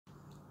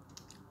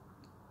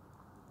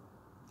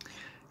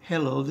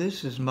Hello,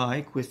 this is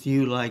Mike with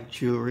You Like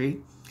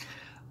Jewelry.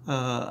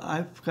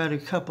 I've got a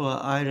couple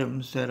of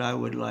items that I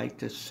would like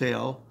to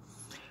sell.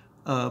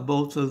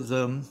 Both of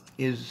them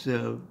is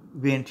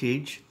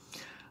vintage.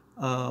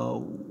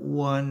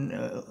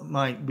 One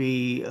might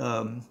be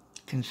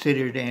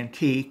considered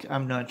antique,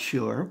 I'm not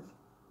sure.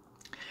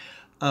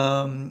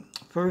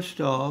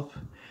 First off,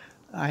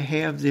 I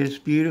have this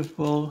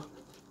beautiful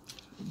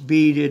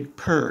beaded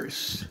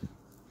purse,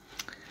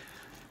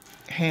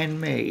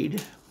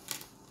 handmade.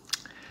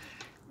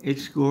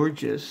 It's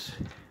gorgeous.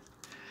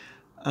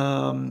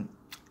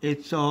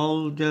 It's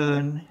all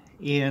done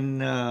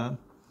in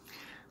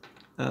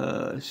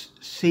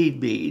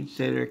seed beads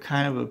that are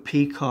kind of a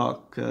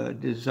peacock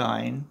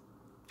design,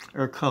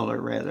 or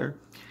color rather.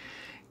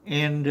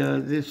 And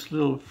this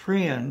little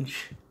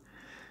fringe,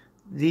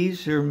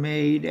 these are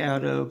made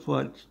out of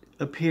what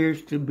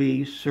appears to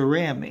be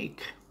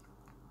ceramic.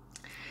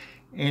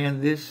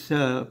 And this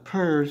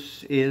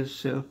purse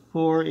is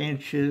 4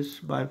 inches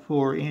by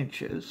 4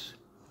 inches.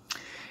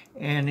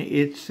 And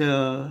it's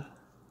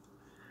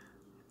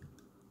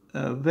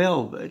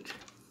velvet.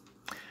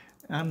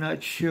 I'm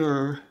not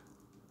sure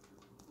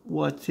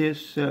what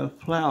this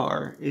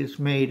flower is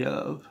made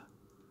of.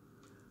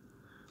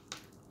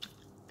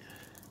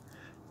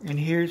 And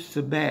here's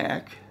the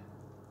back.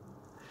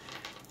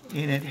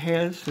 And it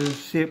has a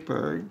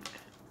zipper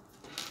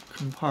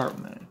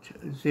compartment,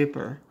 a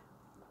zipper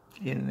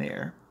in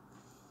there.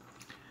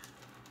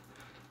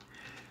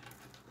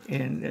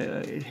 And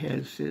it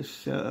has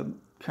this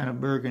kind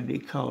of burgundy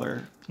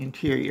color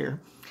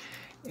interior.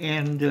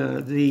 And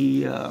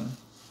the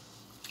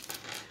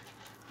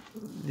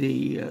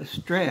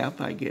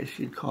strap, I guess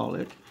you'd call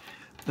it,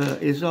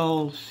 is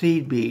all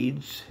seed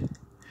beads.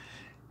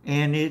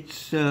 And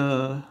it's,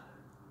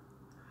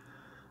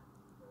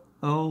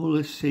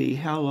 let's see,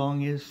 how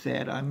long is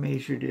that? I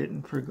measured it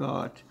and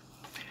forgot.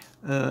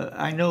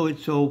 I know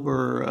it's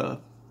over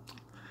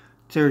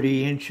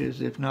 30 inches,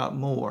 if not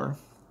more.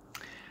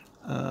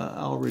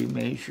 I'll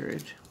remeasure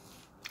it.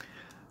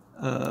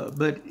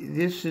 But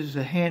this is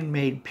a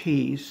handmade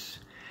piece,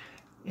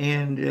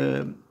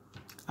 and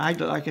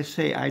like I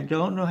say, I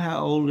don't know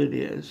how old it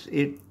is.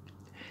 It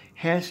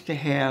has to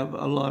have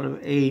a lot of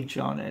age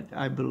on it,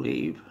 I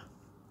believe.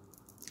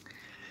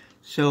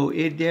 So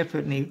it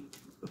definitely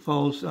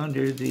falls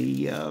under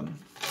the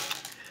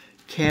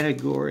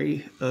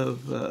category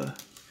of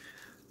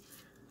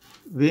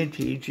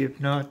vintage, if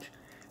not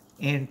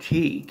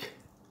antique.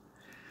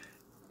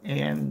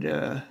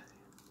 And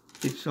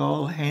it's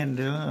all hand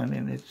done,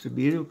 and it's a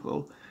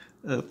beautiful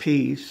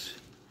piece.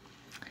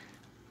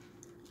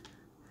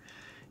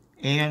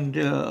 And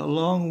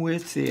along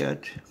with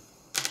it,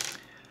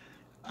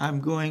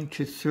 I'm going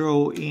to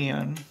throw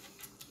in,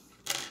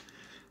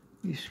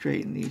 let me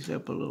straighten these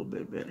up a little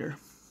bit better.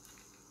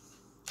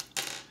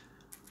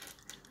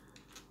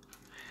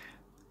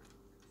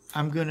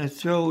 I'm going to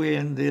throw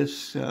in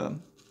this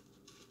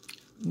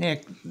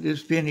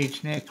this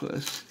vintage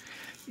necklace.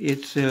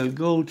 It's a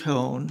gold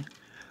tone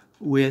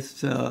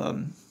with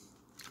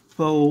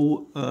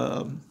faux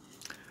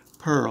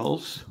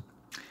pearls,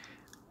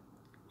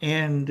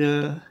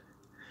 and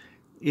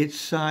it's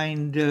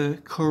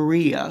signed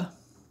Korea.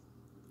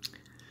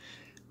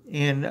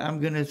 And I'm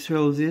going to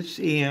throw this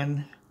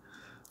in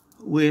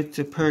with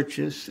the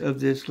purchase of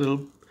this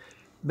little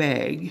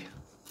bag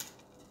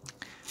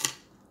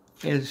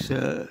as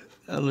a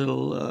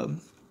little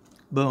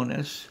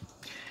bonus.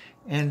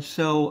 And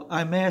so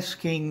I'm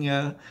asking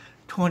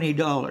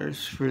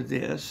 $20 for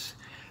this.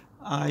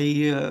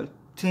 I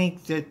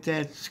think that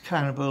that's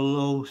kind of a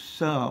low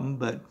sum,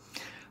 but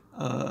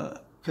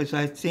because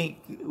I think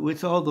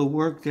with all the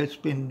work that's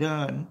been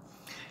done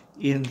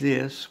in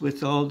this,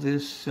 with all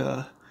this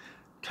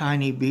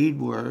tiny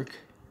beadwork,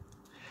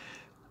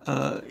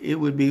 it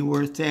would be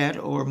worth that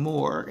or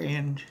more.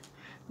 And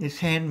it's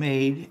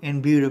handmade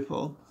and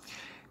beautiful.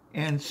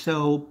 And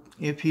so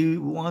if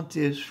you want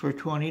this for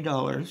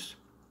 $20,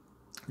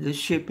 the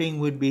shipping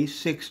would be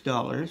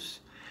 $6.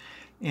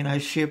 And I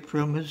ship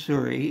from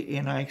Missouri,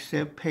 and I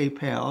accept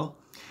PayPal,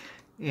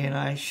 and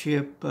I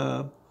ship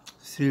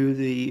through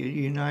the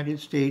United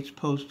States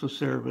Postal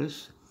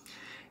Service.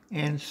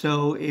 And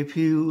so if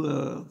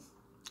you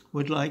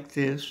would like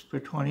this for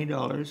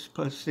 $20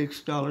 plus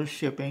 $6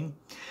 shipping,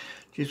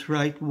 just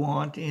write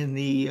 "want" in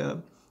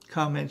the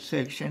comment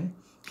section,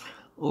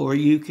 or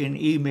you can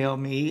email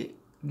me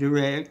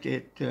direct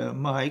at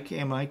Mike,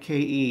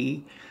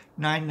 M-I-K-E,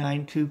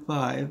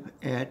 9925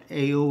 at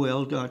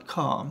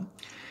AOL.com.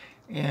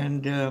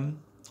 And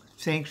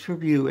thanks for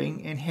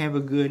viewing, and have a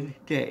good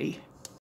day.